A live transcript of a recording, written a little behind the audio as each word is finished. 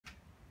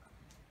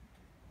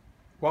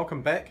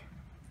Welcome back.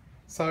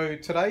 So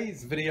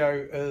today's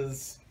video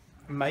is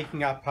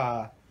making up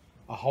a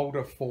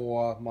holder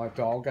for my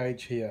dial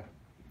gauge here.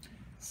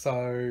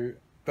 So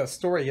the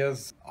story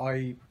is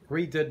I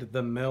redid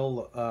the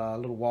mill a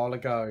little while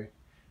ago,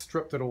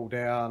 stripped it all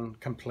down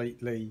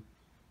completely,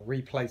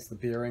 replaced the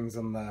bearings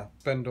in the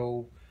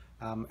spindle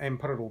and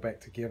put it all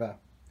back together.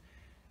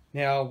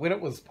 Now when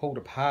it was pulled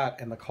apart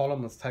and the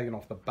column was taken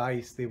off the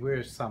base, there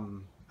were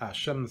some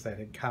shims that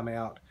had come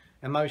out,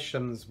 and those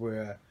shims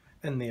were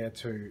in there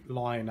to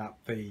line up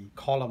the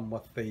column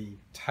with the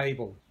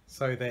table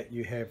so that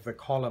you have the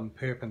column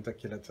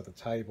perpendicular to the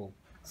table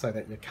so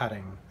that you're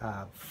cutting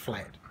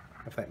flat,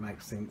 if that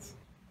makes sense.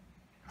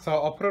 So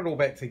I'll put it all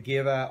back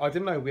together. I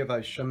didn't know where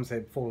those shims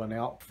had fallen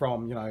out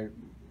from,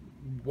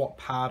 what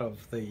part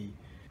of the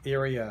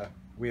area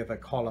where the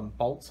column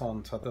bolts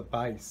onto the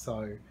base,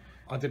 so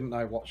I didn't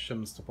know what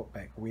shims to put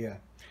back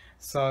where.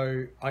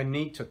 So I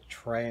need to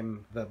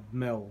tram the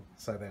mill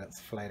so that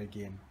it's flat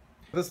again.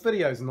 This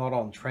video is not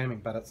on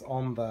tramming, but it's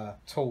on the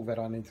tool that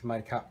I need to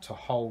make up to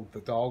hold the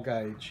dial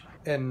gauge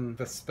in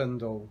the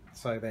spindle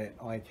so that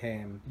I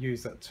can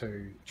use it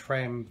to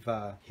tram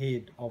the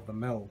head of the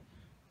mill,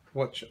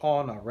 which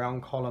on a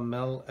round column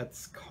mill,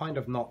 it's kind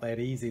of not that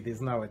easy. There's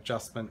no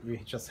adjustment. You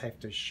just have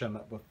to shim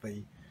it with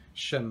the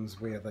shims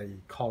where the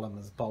column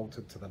is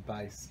bolted to the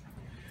base.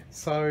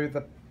 So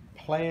the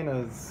plan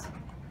is,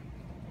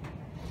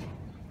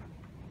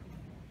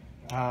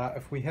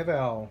 if we have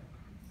our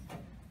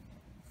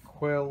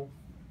quill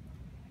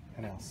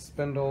and our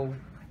spindle,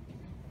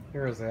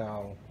 here is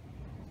our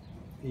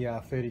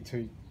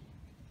ER32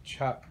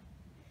 chuck.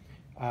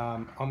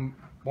 I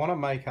want to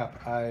make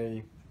up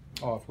a,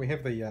 if we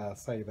have the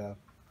say the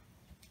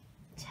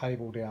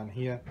table down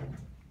here,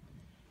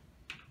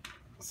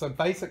 so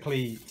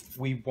basically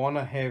we want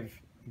to have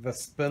the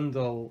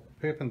spindle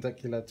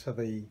perpendicular to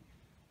the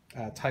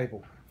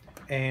table,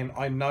 and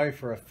I know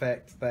for a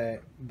fact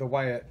that the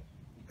way it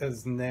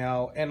is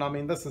now, and I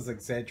mean this is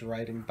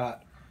exaggerating,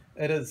 but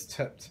it is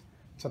tipped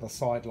to the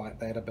side like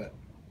that a bit.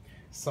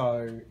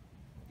 So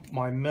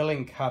my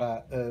milling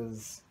cutter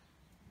is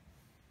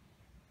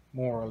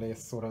more or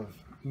less sort of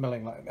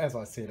milling, like, as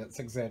I said, it's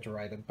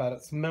exaggerated, but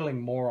it's milling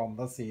more on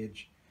this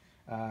edge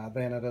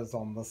than it is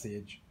on this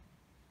edge.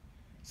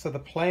 So the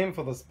plan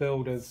for this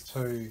build is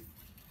to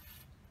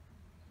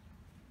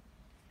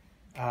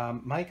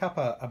make up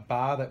a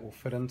bar that will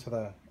fit into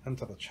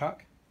the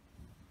chuck,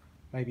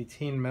 maybe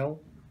 10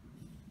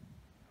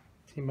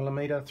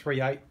 millimeter,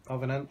 3/8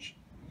 of an inch.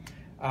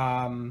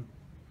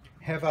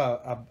 Have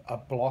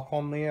a block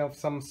on there of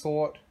some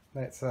sort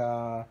that's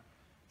so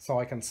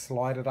I can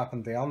slide it up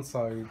and down,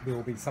 so there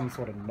will be some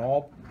sort of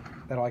knob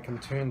that I can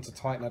turn to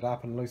tighten it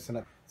up and loosen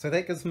it. So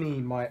that gives me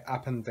my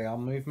up and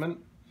down movement,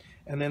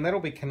 and then that'll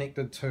be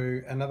connected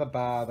to another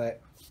bar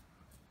that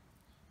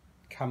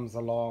comes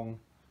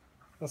along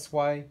this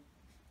way,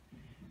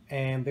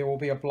 and there will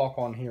be a block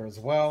on here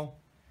as well,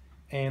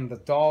 and the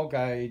dial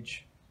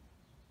gauge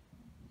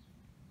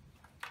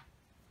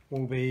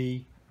will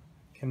be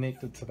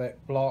connected to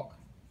that block,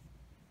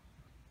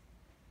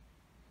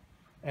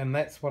 and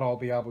that's what I'll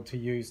be able to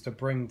use to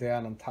bring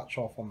down and touch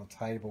off on the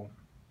table.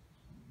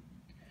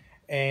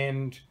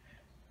 And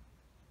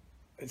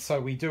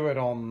so we do it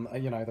on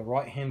the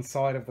right hand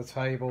side of the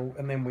table,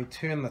 and then we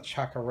turn the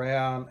chuck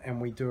around and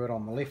we do it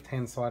on the left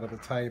hand side of the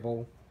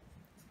table,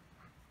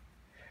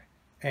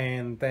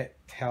 and that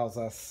tells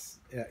us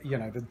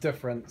the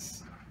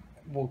difference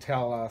will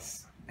tell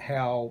us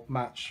how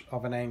much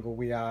of an angle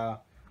we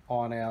are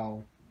on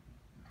our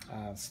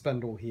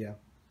spindle here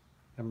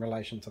in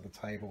relation to the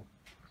table.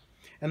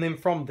 And then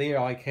from there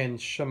I can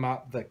shim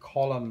up the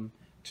column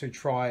to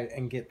try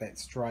and get that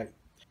straight.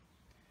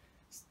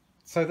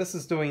 So this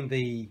is doing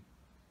the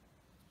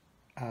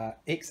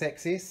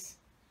x-axis,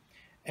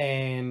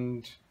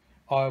 and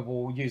I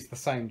will use the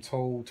same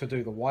tool to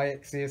do the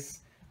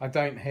y-axis. I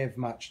don't have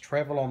much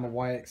travel on the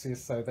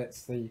y-axis, so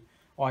that's the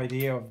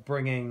idea of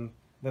bringing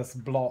this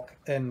block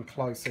in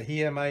closer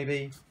here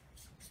maybe,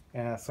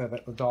 so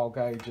that the dial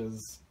gauge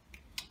is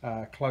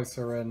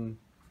closer in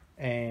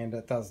and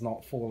it does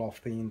not fall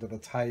off the end of the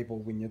table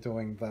when you're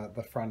doing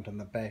the front and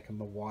the back and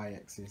the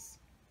y-axis.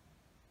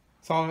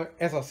 So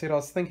as I said, I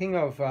was thinking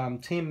of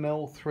 10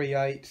 mil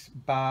 3/8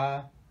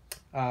 bar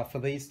for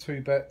these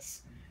two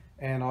bits,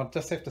 and I'll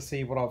just have to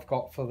see what I've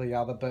got for the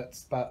other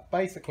bits, but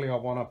basically I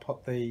want to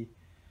put the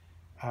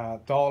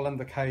dial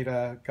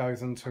indicator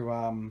goes into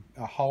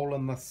a hole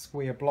in this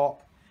square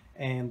block,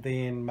 and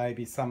then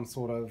maybe some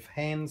sort of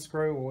hand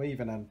screw or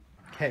even a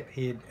cap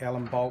head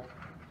Allen bolt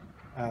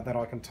that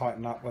I can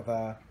tighten up with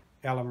a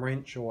Allen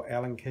wrench or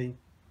Allen key.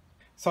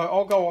 So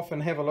I'll go off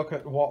and have a look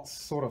at what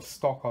sort of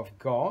stock I've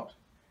got,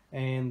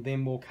 and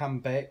then we'll come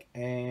back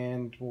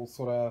and we'll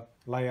sort of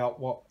lay out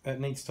what it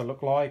needs to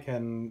look like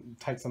and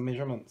take some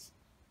measurements.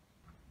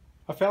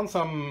 I found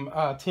some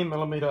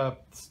 10mm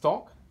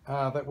stock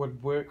that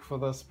would work for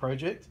this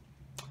project.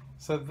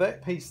 So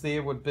that piece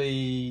there would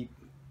be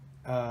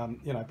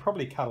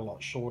probably cut a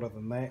lot shorter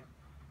than that.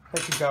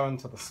 That could go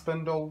into the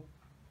spindle.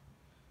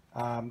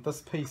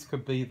 This piece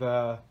could be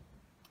the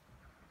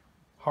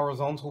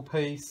horizontal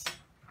piece,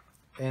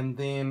 and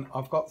then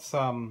I've got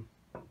some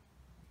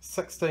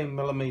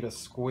 16mm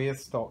square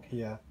stock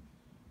here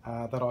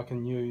that I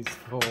can use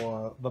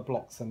for the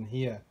blocks in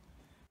here.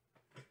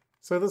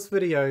 So this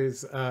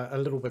video's a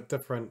little bit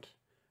different.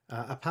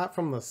 Apart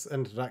from this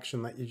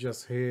introduction that you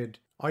just heard,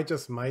 I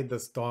just made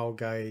this dial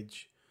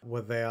gauge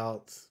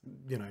without,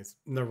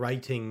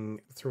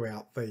 narrating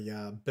throughout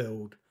the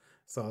build.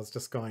 So I was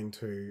just going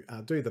to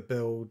do the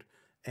build,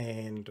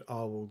 and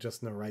I will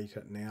just narrate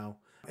it now.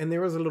 And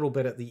there is a little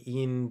bit at the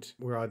end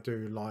where I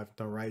do live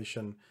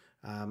narration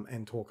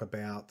and talk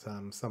about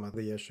some of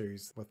the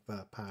issues with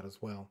the part as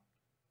well.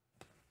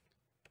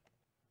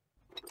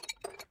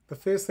 The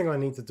first thing I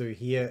need to do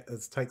here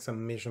is take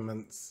some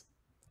measurements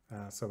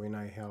so we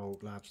know how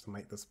large to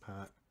make this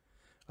part.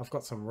 I've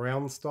got some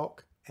round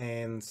stock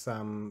and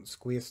some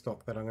square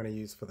stock that I'm going to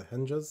use for the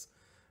hinges.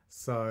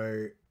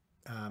 So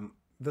I'm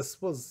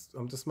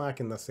just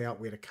marking this out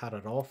where to cut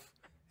it off,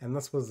 and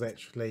this was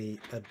actually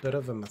a bit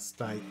of a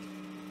mistake,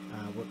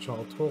 which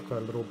I'll talk a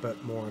little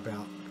bit more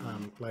about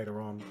later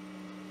on.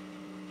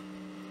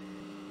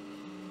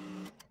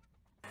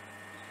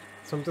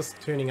 So I'm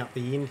just turning up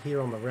the end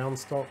here on the round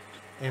stock,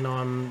 and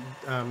I'm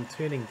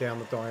turning down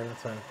the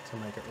diameter to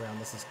make it round.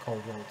 This is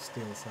cold rolled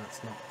steel, so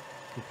it's not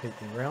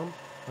completely round.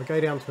 I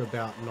go down to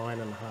about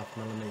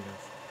 9.5mm,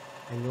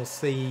 and you'll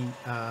see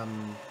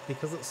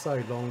because it's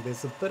so long,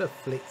 there's a bit of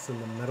flex in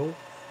the middle,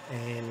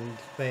 and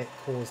that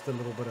caused a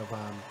little bit of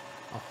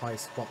a high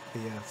spot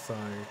there. So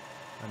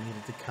I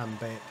needed to come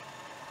back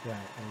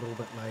a little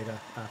bit later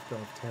after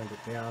I've turned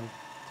it down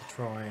to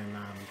try and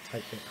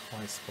take that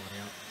high spot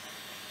out.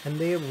 And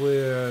there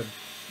were,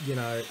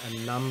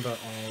 a number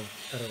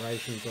of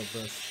iterations of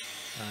this.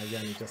 You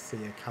only just see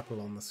a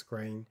couple on the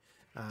screen,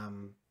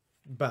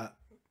 but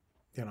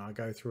I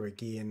go through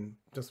again,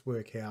 just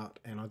work out,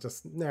 and I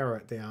just narrow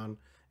it down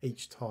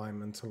each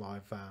time until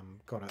I've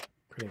got it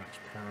pretty much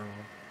parallel.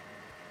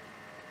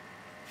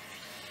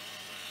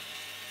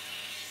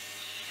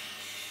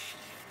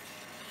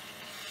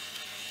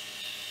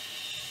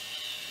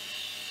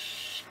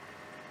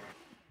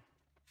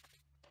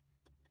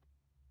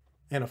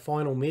 And a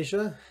final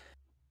measure,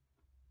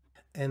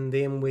 and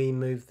then we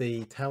move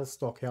the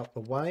tailstock out the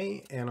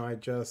way, and I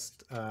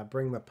just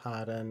bring the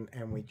part in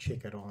and we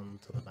check it on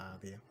to the bar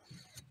there.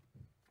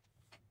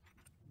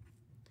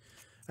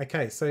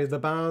 Okay, so the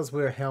bars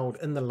were held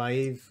in the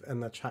lathe in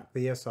the chuck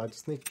there, so I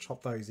just need to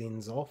chop those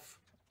ends off.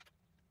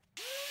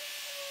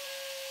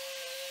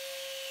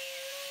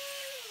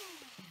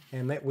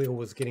 And that wheel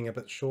was getting a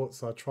bit short,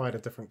 so I tried a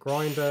different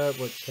grinder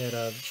which had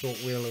a short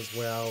wheel as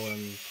well,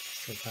 and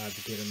it was hard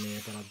to get in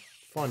there, but I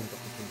finally got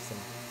the piece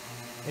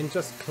off. And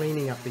just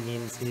cleaning up the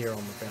ends here on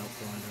the belt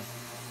grinder.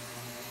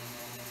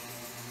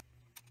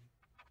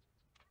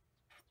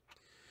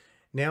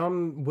 Now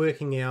I'm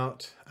working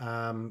out,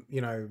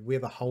 where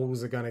the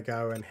holes are going to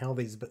go and how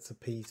these bits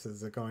of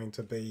pieces are going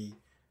to be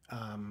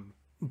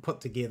put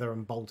together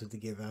and bolted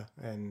together,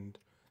 and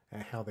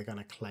how they're going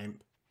to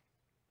clamp.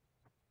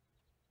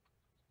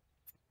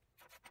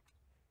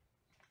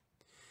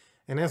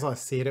 And as I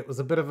said, it was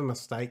a bit of a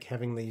mistake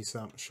having these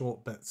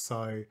short bits,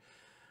 so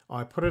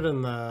I put it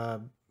in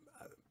the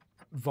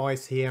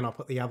vise here, and I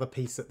put the other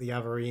piece at the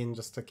other end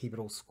just to keep it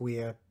all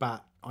square,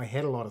 but I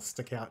had a lot of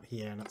stick out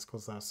here, and it's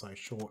because they're so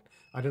short.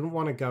 I didn't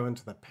want to go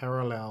into the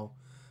parallel,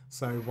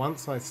 so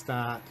once I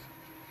start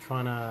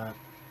trying to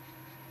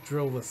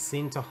drill the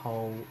center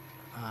hole,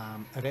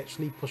 it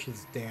actually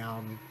pushes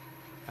down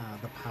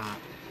the part.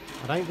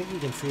 I don't think you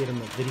can see it in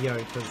the video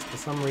because for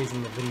some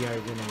reason the video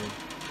went all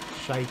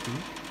shaky,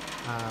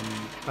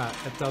 but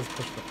it does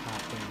push the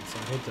part down, so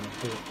I had to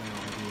abort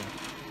that idea.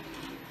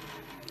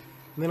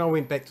 And then I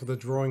went back to the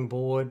drawing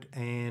board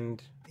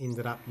and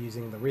ended up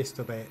using the rest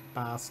of that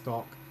bar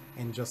stock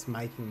and just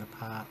making the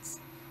parts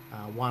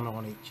one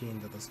on each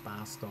end of this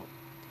bar stock.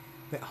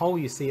 That hole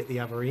you see at the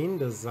other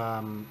end is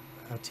a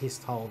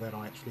test hole that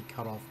I actually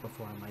cut off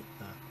before I make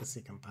the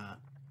second part.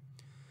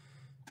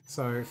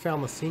 So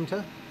found the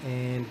center,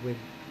 and we're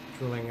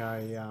drilling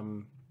a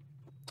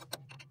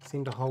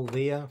center hole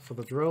there for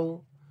the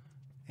drill,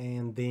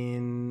 and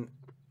then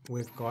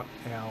we've got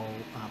our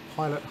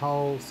pilot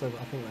hole, so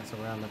I think that's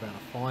around about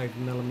a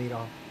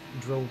 5mm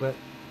drill bit,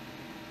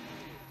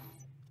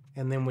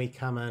 and then we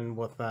come in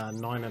with a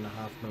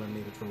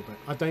 9.5mm drill bit.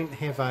 I don't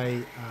have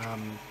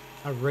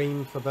a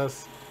ream for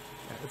this.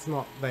 It's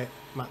not that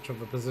much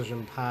of a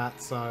precision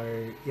part,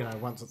 so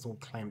once it's all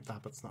clamped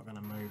up, it's not going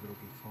to move, it'll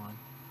be fine.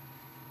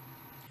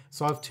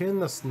 So I've turned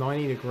this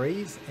 90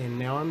 degrees, and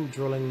now I'm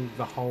drilling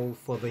the hole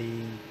for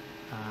the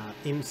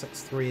M6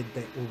 thread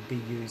that will be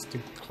used to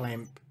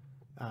clamp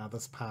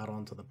this part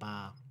onto the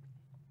bar.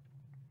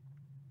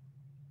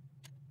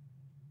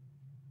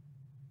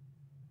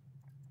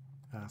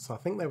 So I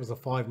think that was a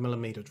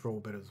 5mm drill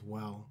bit as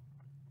well.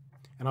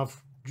 And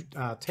I've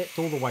tapped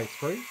all the way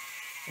through,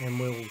 and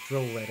we'll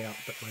drill that out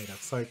a bit later.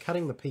 So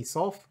cutting the piece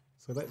off,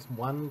 so that's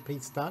one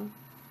piece done.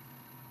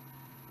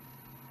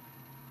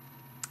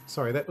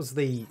 Sorry, that was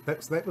the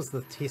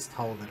test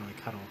hole that I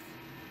cut off.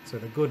 So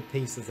the good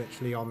piece is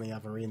actually on the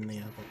other end there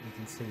that we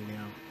can see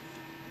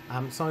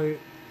now. So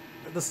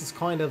this is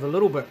kind of a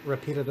little bit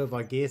repetitive,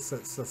 I guess.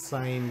 It's the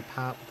same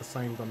part with the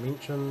same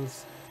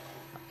dimensions.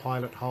 A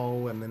pilot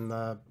hole and then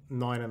the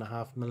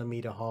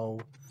 9.5mm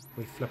hole.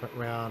 We flip it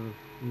around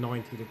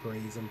 90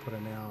 degrees and put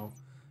in our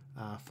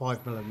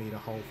 5mm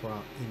hole for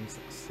our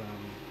M6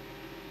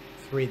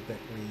 thread that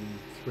we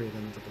thread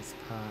into this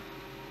part.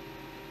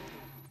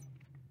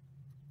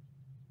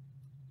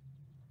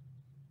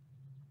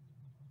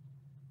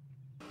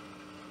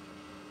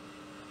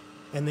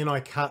 And then I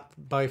cut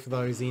both of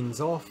those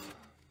ends off,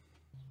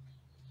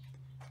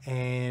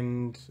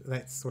 and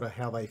that's sort of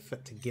how they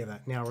fit together.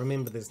 Now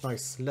remember, there's no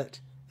slit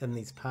in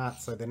these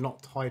parts, so they're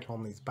not tight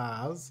on these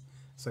bars.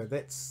 So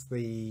that's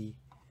the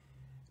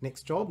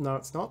next job. No,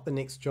 it's not. The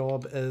next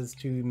job is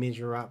to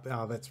measure up.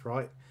 Oh, that's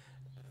right.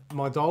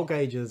 My dial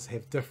gauges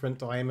have different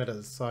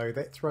diameters, so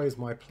that throws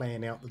my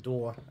plan out the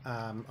door.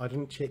 I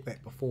didn't check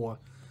that before,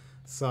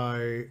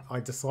 so I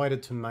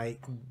decided to make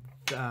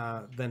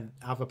the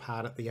other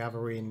part at the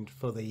other end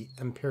for the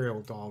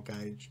imperial dial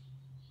gauge.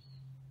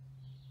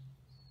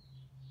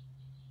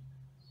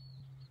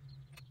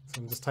 So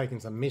I'm just taking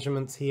some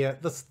measurements here.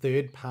 This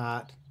third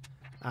part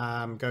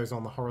goes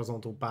on the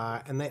horizontal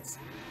bar, and that's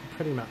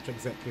pretty much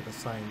exactly the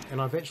same.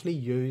 And I've actually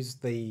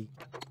used the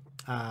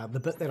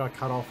bit that I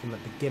cut off in the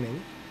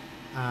beginning,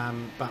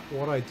 but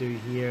what I do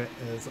here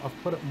is I've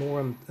put it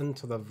more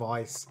into the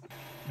vise,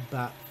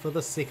 but for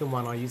the second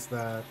one I used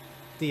the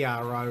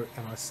DRO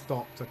and I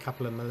stopped a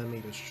couple of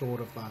millimeters short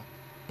of the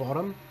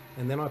bottom,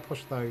 and then I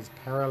push those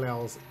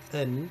parallels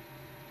in,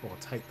 or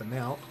take them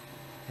out,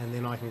 and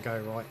then I can go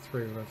right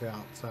through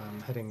without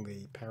hitting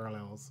the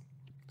parallels.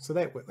 So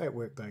that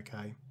worked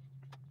okay.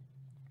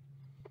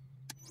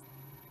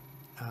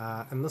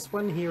 And this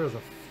one here is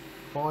a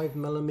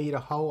 5mm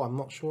hole. I'm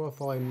not sure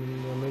if I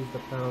removed the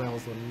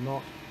parallels or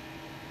not.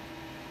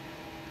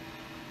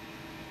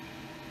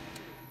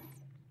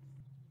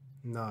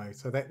 No,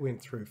 so that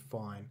went through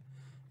fine.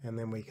 And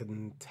then we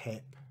can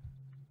tap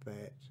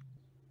that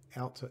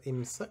out to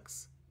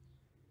M6.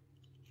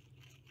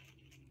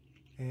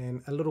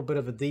 And a little bit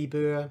of a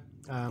deburr.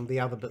 The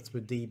other bits were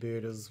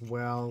deburred as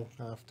well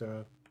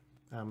after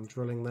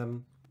drilling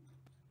them.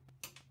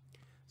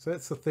 So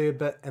that's the third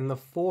bit, and the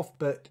fourth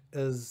bit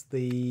is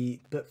the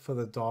bit for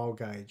the dial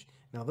gauge.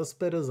 Now this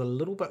bit is a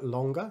little bit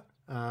longer,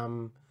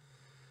 but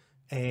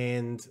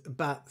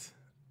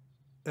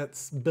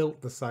it's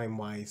built the same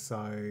way.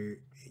 So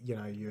you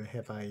know, you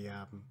have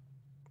a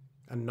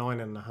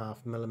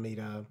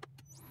 9.5mm.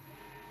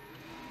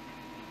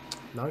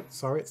 No,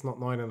 sorry, it's not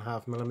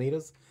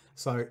 9.5mm.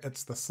 So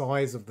it's the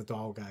size of the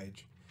dial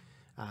gauge.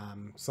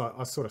 So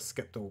I sort of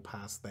skipped all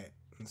past that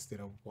instead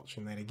of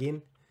watching that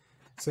again.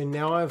 So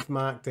now I've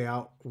marked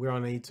out where I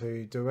need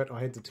to do it. I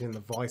had to turn the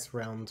vise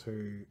round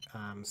to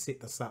set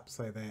this up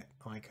so that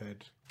I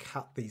could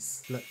cut these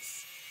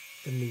slits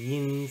in the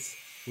ends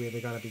where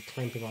they're going to be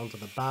clamping onto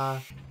the bar.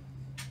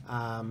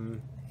 And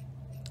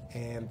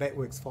that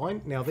works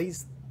fine. Now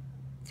these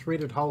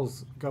threaded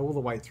holes go all the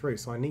way through,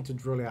 so I need to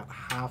drill out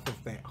half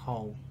of that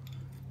hole.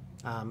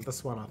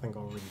 This one I think I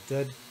already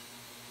did.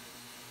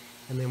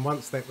 And then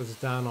once that was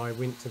done, I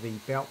went to the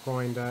belt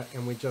grinder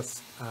and we're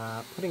just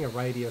putting a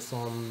radius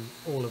on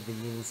all of the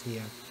ends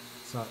here,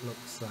 so it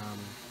looks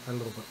a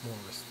little bit more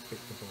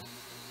respectable.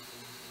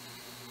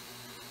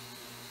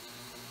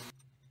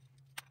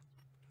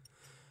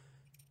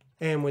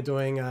 And we're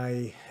doing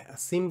a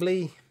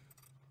assembly.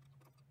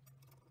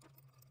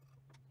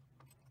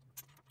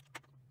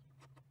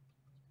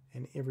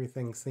 And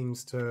everything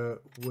seems to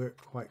work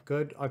quite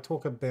good. I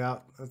talk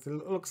about, it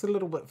looks a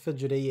little bit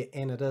fidgety,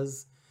 and it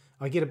is.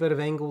 I get a bit of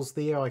angles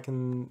there. I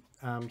can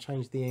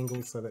change the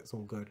angles, so that's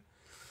all good.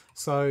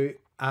 So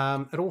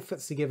it all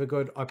fits together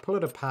good. I pull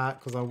it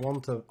apart because I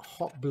want to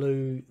hot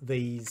glue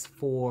these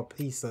four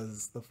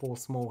pieces, the four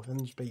small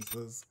hinge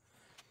pieces.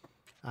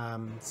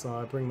 So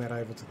I bring that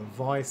over to the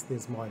vise.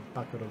 There's my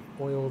bucket of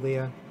oil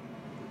there,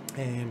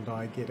 and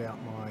I get out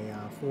my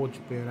forge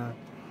burner,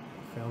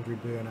 foundry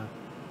burner,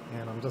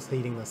 and I'm just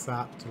heating this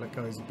up till it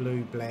goes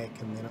blue,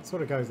 black, and then it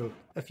sort of goes,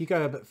 if you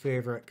go a bit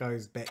further, it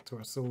goes back to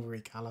a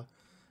silvery colour.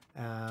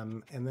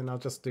 And then I'll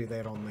just do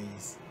that on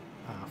these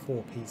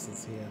four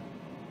pieces here.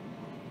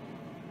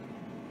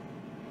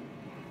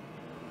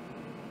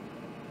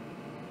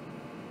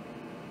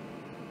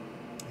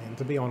 And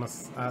to be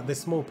honest, they're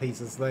small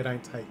pieces, they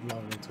don't take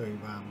long to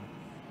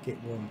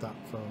get warmed up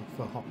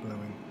for hot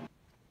gluing.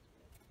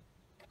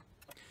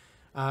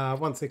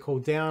 Once they're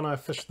cooled down, I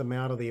fish them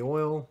out of the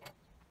oil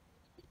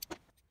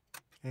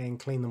and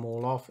clean them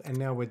all off, and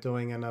now we're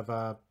doing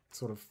another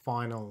sort of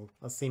final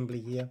assembly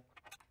here.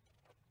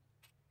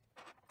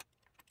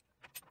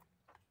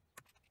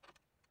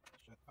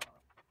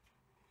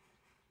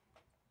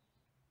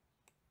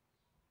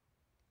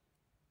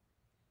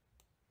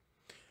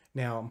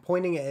 Now I'm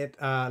pointing at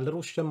a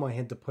little shim I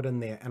had to put in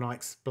there, and I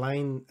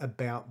explain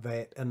about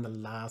that in the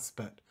last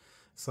bit.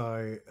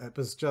 So it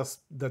was just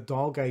the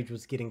dial gauge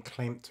was getting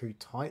clamped too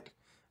tight,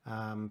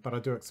 but I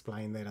do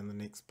explain that in the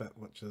next bit,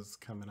 which is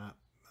coming up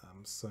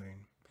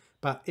soon.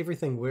 But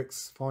everything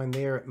works fine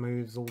there. It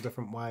moves all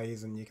different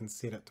ways and you can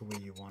set it to where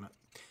you want it.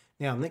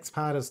 Now, the next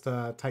part is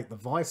to take the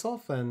vise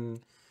off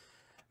and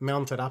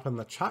mount it up in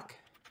the chuck.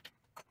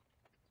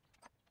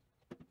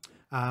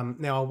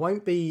 Now, I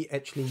won't be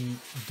actually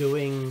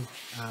doing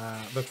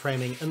the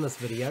tramming in this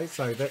video,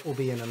 so that will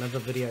be in another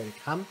video to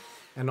come.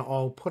 And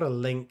I'll put a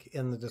link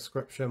in the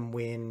description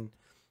when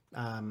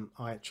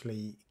I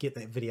actually get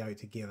that video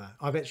together.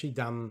 I've actually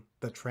done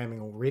the tramming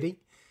already,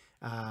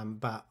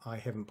 but I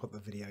haven't put the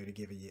video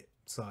together yet.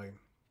 So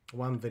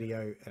one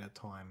video at a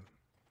time.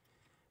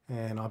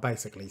 And I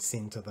basically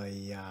center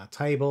the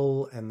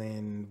table and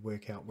then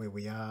work out where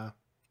we are.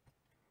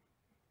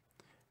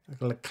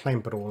 I'll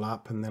clamp it all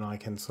up, and then I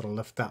can sort of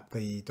lift up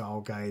the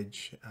dial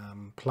gauge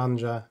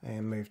plunger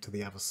and move to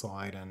the other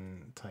side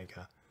and take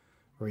a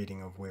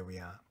reading of where we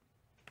are.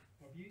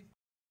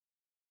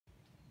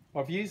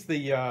 I've used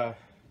the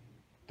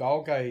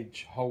dial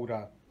gauge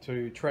holder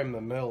to trim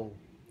the mill,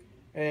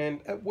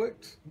 and it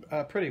worked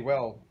pretty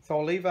well. So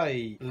I'll leave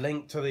a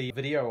link to the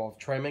video of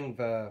trimming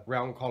the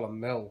round column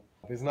mill.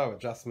 There's no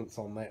adjustments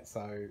on that,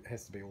 so it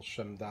has to be all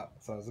shimmed up.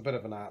 So there's a bit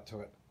of an art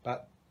to it,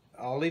 but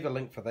I'll leave a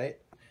link for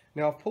that.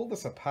 Now, I've pulled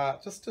this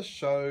apart just to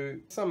show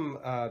some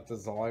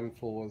design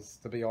flaws,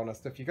 to be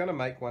honest. If you're going to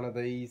make one of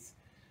these,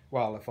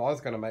 well, if I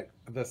was going to make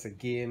this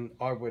again,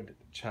 I would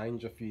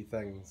change a few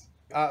things.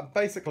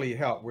 Basically,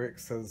 how it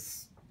works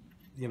is,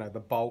 you know, the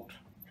bolt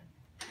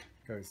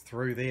goes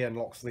through there and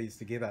locks these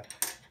together.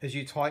 As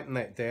you tighten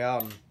that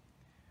down,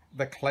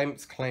 the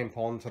clamps clamp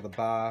onto the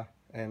bar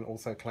and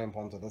also clamp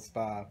onto this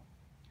bar.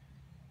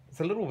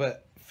 It's a little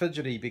bit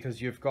fidgety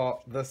because you've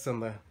got this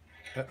in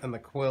the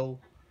quill.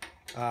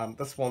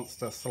 This wants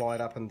to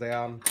slide up and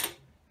down.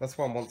 This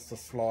one wants to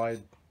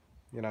slide,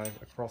 you know,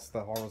 across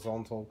the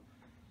horizontal.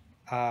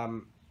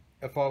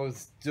 If I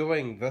was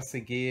doing this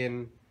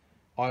again,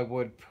 I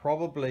would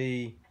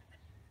probably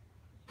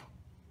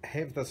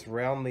have this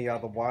round the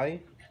other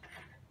way,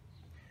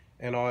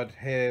 and I'd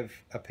have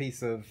a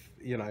piece of,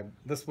 you know,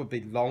 this would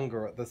be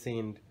longer at this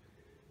end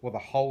with a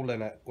hole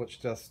in it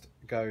which just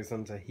goes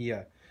into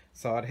here.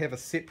 So I'd have a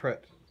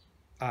separate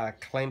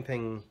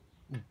clamping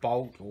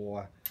bolt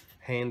or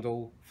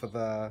handle for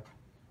the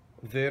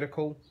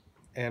vertical,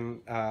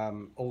 and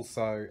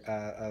also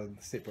a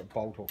separate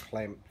bolt or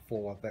clamp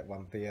for that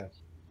one there.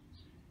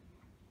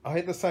 I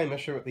had the same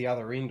issue at the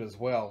other end as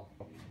well,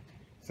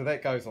 so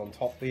that goes on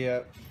top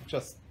there,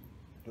 just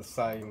the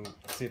same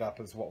setup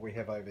as what we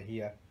have over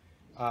here,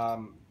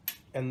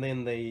 and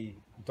then the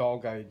dial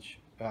gauge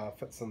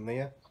fits in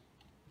there.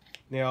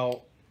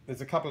 Now,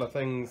 there's a couple of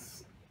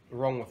things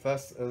wrong with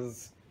this.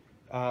 Is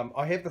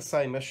I have the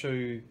same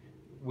issue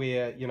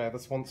where, you know,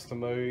 this wants to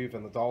move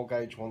and the dial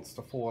gauge wants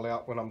to fall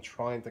out when I'm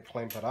trying to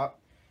clamp it up.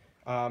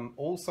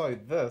 Also,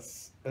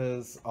 this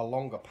is a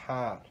longer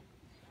part,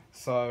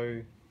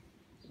 so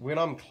when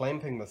I'm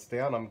clamping this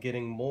down, I'm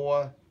getting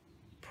more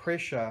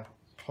pressure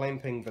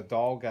clamping the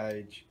dial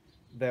gauge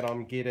than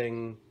I'm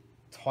getting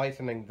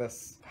tightening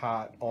this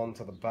part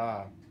onto the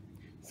bar.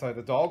 So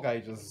the dial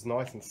gauge is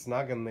nice and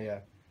snug in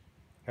there.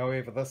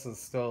 However, this is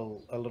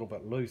still a little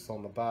bit loose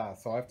on the bar,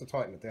 so I have to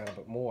tighten it down a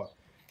bit more.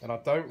 And I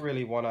don't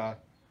really want to,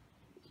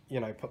 you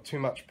know, put too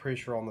much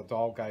pressure on the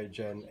dial gauge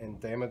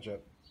and damage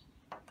it.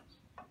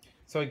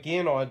 So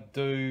again, I'd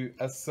do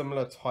a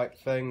similar type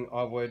thing.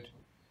 I would,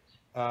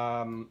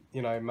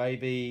 you know,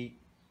 maybe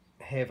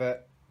have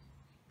it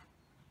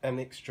an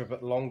extra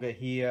bit longer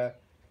here,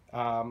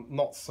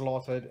 not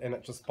slotted, and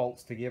it just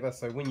bolts together.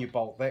 So when you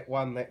bolt that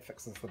one, that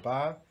fixes the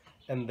bar,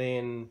 and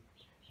then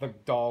the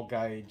dial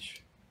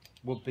gauge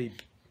would be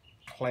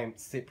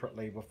clamped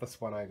separately with this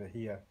one over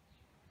here.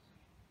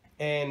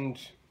 And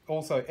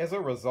also, as a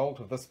result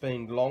of this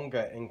being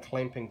longer and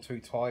clamping too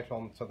tight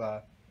onto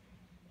the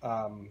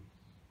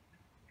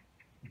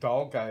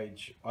dial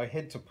gauge, I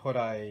had to put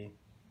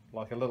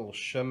like a little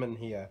shim in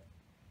here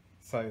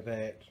so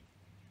that,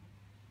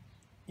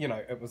 you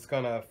know, it was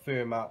going to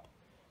firm up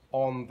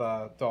on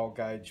the dial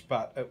gauge,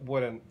 but it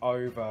wouldn't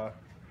over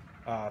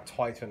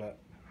tighten it.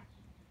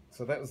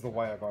 So that was the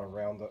way I got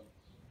around it.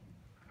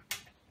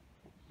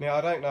 Now,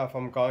 I don't know if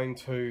I'm going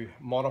to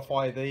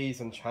modify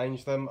these and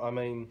change them. I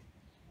mean,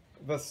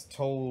 this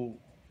tool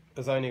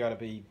is only going to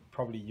be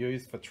probably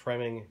used for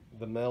trimming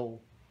the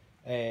mill,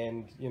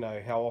 and, you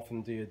know, how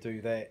often do you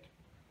do that?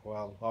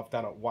 Well, I've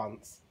done it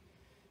once,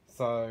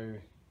 so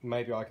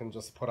maybe I can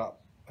just put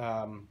up,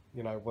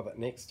 you know, with it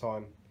next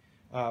time.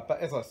 But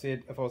as I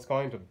said, if I was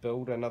going to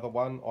build another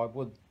one, I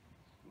would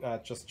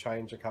just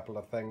change a couple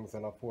of things,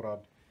 and I thought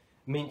I'd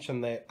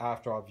mention that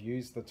after I've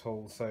used the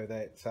tool, so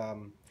that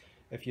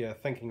if you're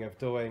thinking of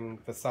doing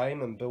the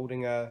same and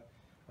building a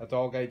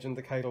dial gauge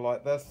indicator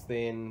like this,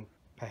 then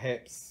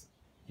perhaps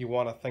you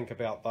want to think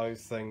about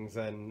those things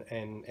and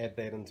add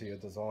that into your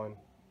design.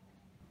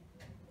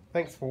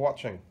 Thanks for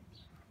watching.